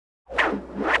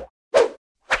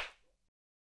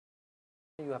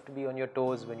You have to be on your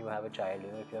toes when you have a child.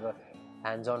 If you're a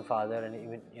hands-on father and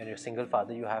even you're a single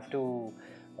father, you have to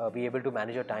be able to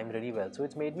manage your time really well. So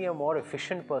it's made me a more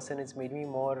efficient person. It's made me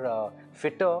more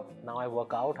fitter. Now I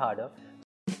work out harder.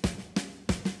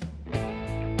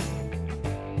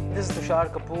 This is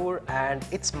Tusshar Kapoor and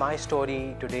it's my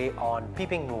story today on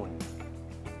Peeping Moon.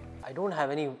 I don't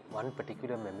have any one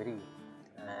particular memory,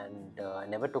 and I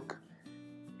never took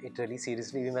it really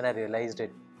seriously even when I realized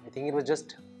it. I think it was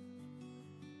just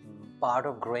part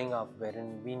of growing up,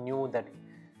 wherein we knew that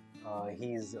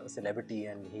he's a celebrity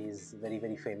and he's very,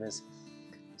 very famous.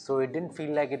 So it didn't feel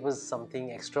like it was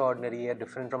something extraordinary or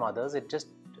different from others. It just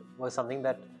was something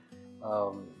that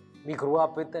we grew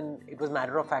up with, and it was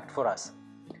matter of fact for us.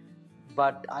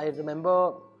 But I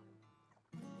remember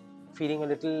feeling a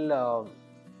little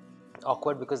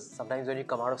awkward, because sometimes when you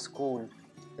come out of school,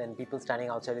 then people standing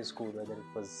outside the school, whether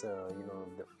it was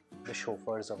the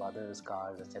chauffeurs of others'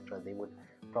 cars, etc., they would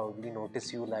probably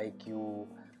notice you like you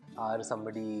are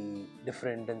somebody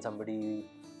different and somebody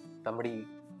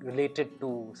related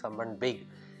to someone big.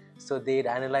 So they'd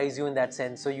analyze you in that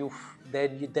sense. So there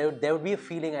would be a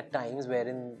feeling at times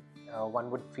wherein one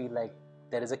would feel like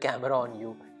there is a camera on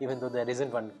you, even though there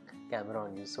isn't one camera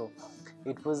on you. So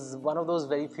it was one of those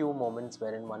very few moments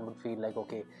wherein one would feel like,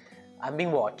 okay, I'm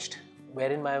being watched.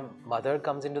 Wherein my mother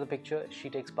comes into the picture. She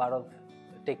takes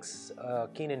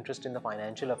keen interest in the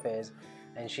financial affairs,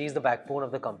 and she's the backbone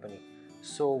of the company.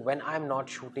 So when I'm not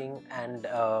shooting and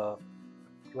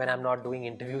when I'm not doing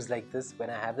interviews like this, when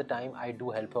I have the time, I do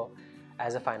help her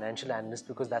as a financial analyst,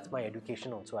 because that's my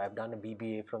education also. I've done a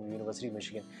BBA from University of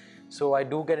Michigan. So I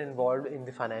do get involved in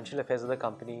the financial affairs of the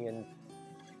company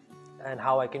and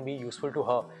how I can be useful to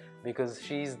her, because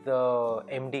she's the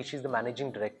MD, she's the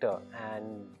managing director,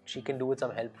 and she can do with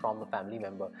some help from a family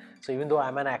member. So even though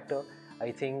I'm an actor,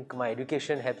 I think my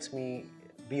education helps me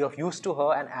be of use to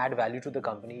her and add value to the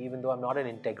company. Even though I'm not an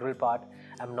integral part,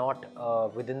 I'm not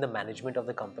within the management of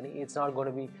the company, it's not going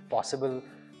to be possible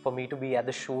for me to be at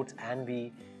the shoots and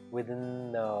be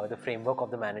within the framework of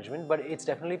the management, but it's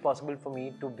definitely possible for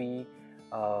me to be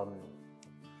a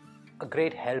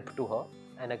great help to her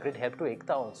and a great help to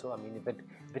Ekta also. I mean,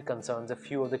 if it concerns a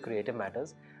few of the creative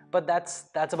matters, but that's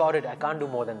about it. I can't do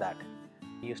more than that.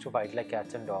 We used to fight like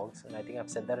cats and dogs, and I think I've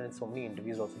said that in so many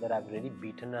interviews also, that I've really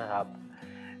beaten her up.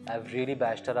 I've really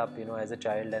bashed her up, as a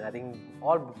child, and I think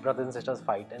all brothers and sisters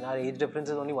fight, and our age difference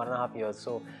is only 1.5 years.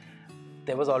 So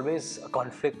there was always a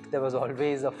conflict, there was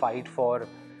always a fight for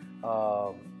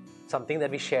something that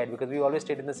we shared, because we always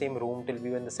stayed in the same room till we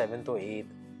were in the 7th or 8th,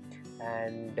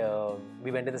 and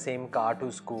we went in the same car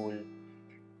to school.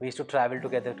 We used to travel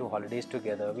together to holidays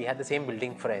together. We had the same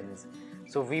building friends.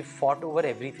 So we fought over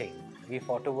everything. We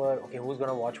fought over, okay, who's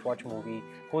gonna watch movie,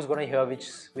 who's gonna hear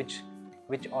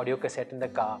which audio cassette in the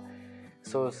car.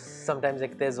 So sometimes,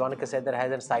 like, there's one cassette that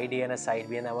has a side A and a side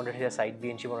B, and I wanted to hear side B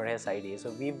and she wanted to hear side A.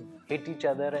 So we hit each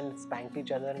other and spanked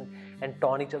each other and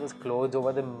torn each other's clothes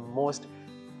over the most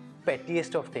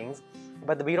pettiest of things.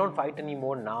 But we don't fight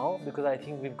anymore now, because I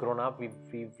think we've grown up. We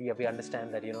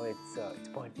understand that it's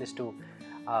pointless to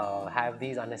have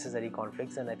these unnecessary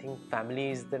conflicts, and I think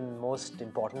family is the most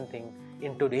important thing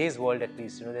in today's world, at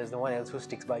least. There's no one else who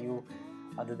sticks by you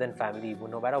other than family.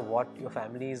 No matter what, your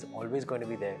family is always going to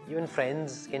be there. Even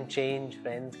friends can change,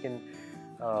 friends can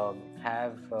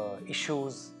have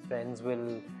issues, friends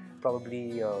will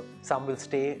probably, some will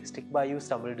stick by you,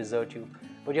 some will desert you,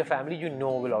 but your family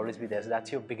will always be there. So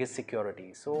that's your biggest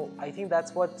security. So I think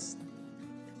that's what's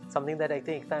something that I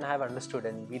think Ekta and I have understood,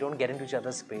 and we don't get into each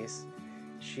other's space.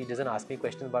 She doesn't ask me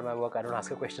questions about my work, I don't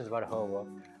ask her questions about her work.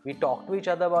 We talk to each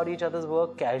other about each other's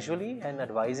work casually and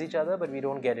advise each other, but we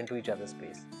don't get into each other's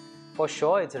space. For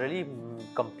sure, it's really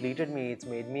completed me. It's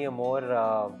made me a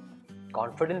more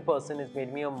confident person. It's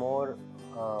made me a more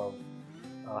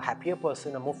happier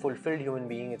person, a more fulfilled human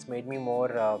being. It's made me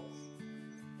more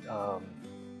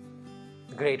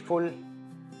grateful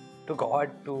to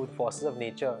God, to the forces of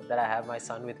nature, that I have my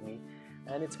son with me.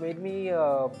 And it's made me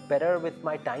better with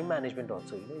my time management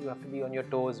also. You have to be on your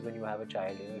toes when you have a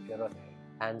child. If you're a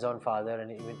hands-on father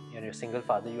and even you're a single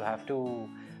father, you have to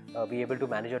be able to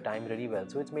manage your time really well.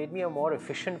 So it's made me a more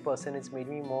efficient person. It's made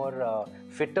me more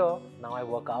fitter. Now I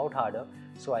work out harder,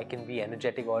 so I can be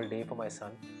energetic all day for my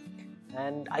son.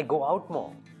 And I go out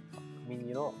more. I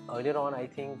mean, earlier on, I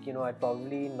think, I'd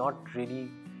probably not really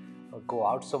go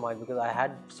out so much, because I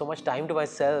had so much time to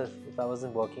myself. If I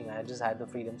wasn't working, I just had the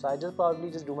freedom, so I probably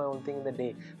do my own thing in the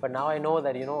day. But now I know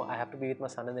that I have to be with my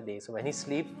son in the day, so when he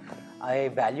sleeps, I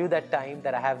value that time,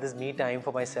 that I have this me time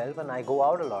for myself, and I go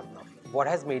out a lot now. What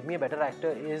has made me a better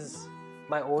actor is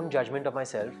my own judgment of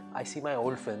myself. I see my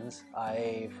old films,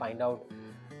 I find out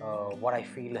what I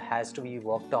feel has to be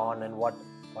worked on, and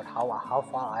how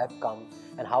far I have come,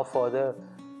 and how further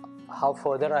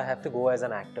I have to go as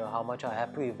an actor, how much I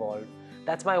have to evolve.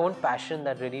 That's my own passion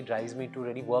that really drives me to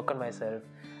really work on myself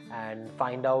and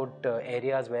find out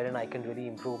areas wherein I can really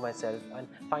improve myself, and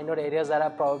find out areas that are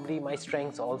probably my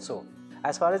strengths also.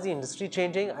 As far as the industry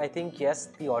changing, I think yes,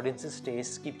 the audience's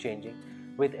tastes keep changing.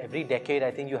 With every decade,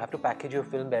 I think you have to package your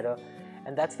film better,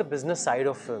 and that's the business side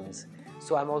of films.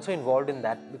 So I'm also involved in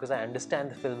that because I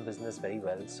understand the film business very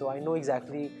well. So I know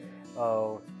exactly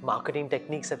marketing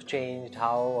techniques have changed,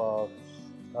 how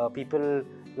people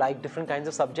like different kinds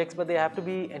of subjects, but they have to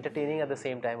be entertaining at the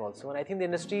same time also. And I think the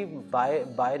industry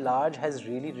by large has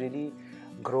really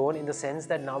grown, in the sense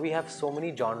that now we have so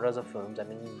many genres of films. I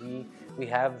mean, we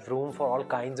have room for all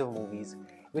kinds of movies,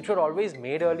 which were always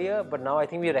made earlier, but now I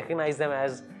think we recognize them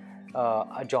as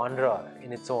a genre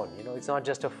in its own. You know, it's not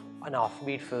just an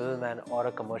offbeat film or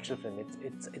a commercial film.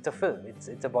 It's a film. It's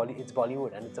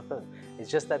Bollywood, and it's a film.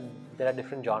 It's just that there are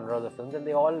different genres of films, and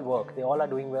they all work. They all are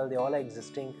doing well. They all are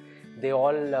existing. They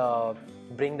all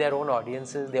bring their own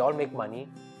audiences. They all make money.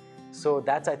 So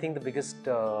that's, I think, the biggest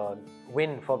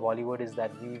win for Bollywood, is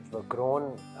that we've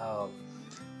grown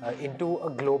into a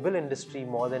global industry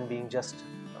more than being just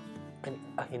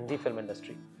a Hindi film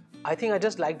industry. I think I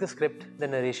just liked the script, the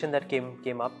narration that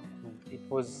came up. It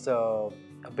was a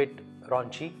bit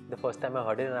raunchy the first time I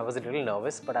heard it, and I was a little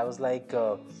nervous, but I was like,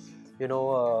 a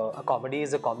comedy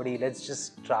is a comedy. Let's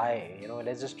just try,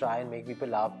 let's just try and make people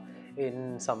laugh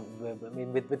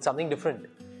with something different,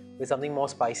 with something more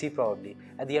spicy probably.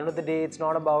 At the end of the day, it's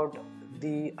not about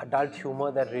the adult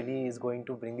humor that really is going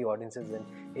to bring the audiences in.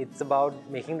 It's about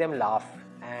making them laugh,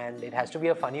 and it has to be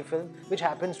a funny film, which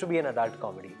happens to be an adult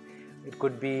comedy. It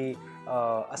could be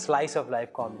a slice of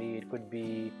life comedy. It could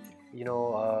be,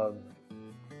 how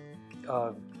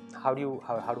do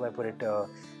I put it?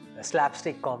 A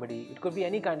slapstick comedy. It could be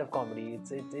any kind of comedy.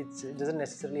 It doesn't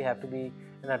necessarily have to be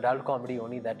an adult comedy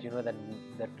only that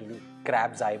that really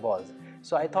grabs eyeballs.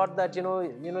 So I thought that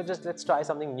just let's try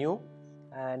something new,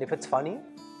 and if it's funny,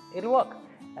 it'll work,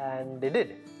 and it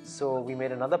did. So we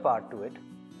made another part to it,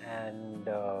 and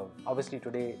obviously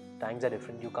today times are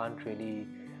different. You can't really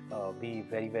be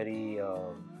very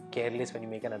careless when you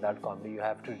make an adult comedy. You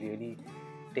have to really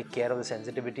take care of the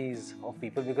sensitivities of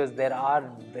people, because there are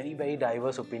very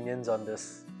diverse opinions on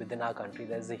this within our country.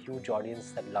 There's a huge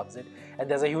audience that loves it, and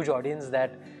there's a huge audience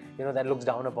that that looks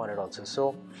down upon it also.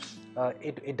 So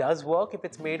it does work if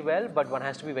it's made well, but one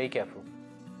has to be very careful.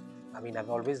 I mean, I've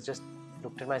always just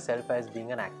looked at myself as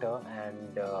being an actor,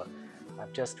 and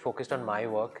I've just focused on my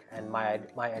work, and my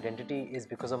identity is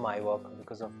because of my work,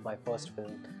 because of my first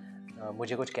film,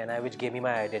 Mujhe Kuch Kehna Hai, which gave me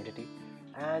my identity.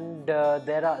 And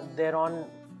thereon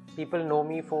people know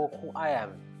me for who I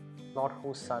am, not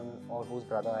whose son or whose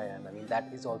brother I am. I mean, that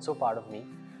is also part of me.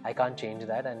 I can't change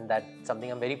that, and that's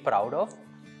something I'm very proud of.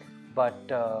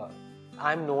 But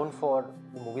I'm known for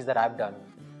the movies that I've done,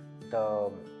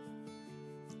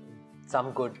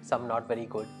 some good, some not very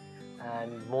good,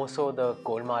 and more so the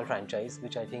Golmaal franchise,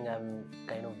 which I think I'm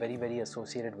kind of very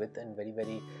associated with and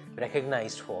very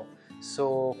recognized for.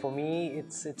 So for me,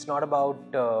 it's not about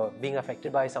being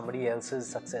affected by somebody else's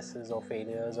successes or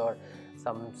failures, or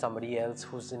somebody else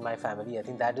who's in my family. I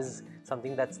think that is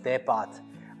something that's their path.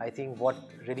 I think what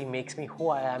really makes me who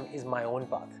I am is my own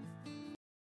path.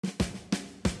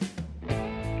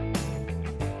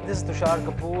 This is Tusshar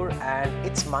Kapoor, and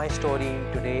it's my story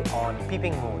today on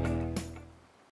Peeping Moon.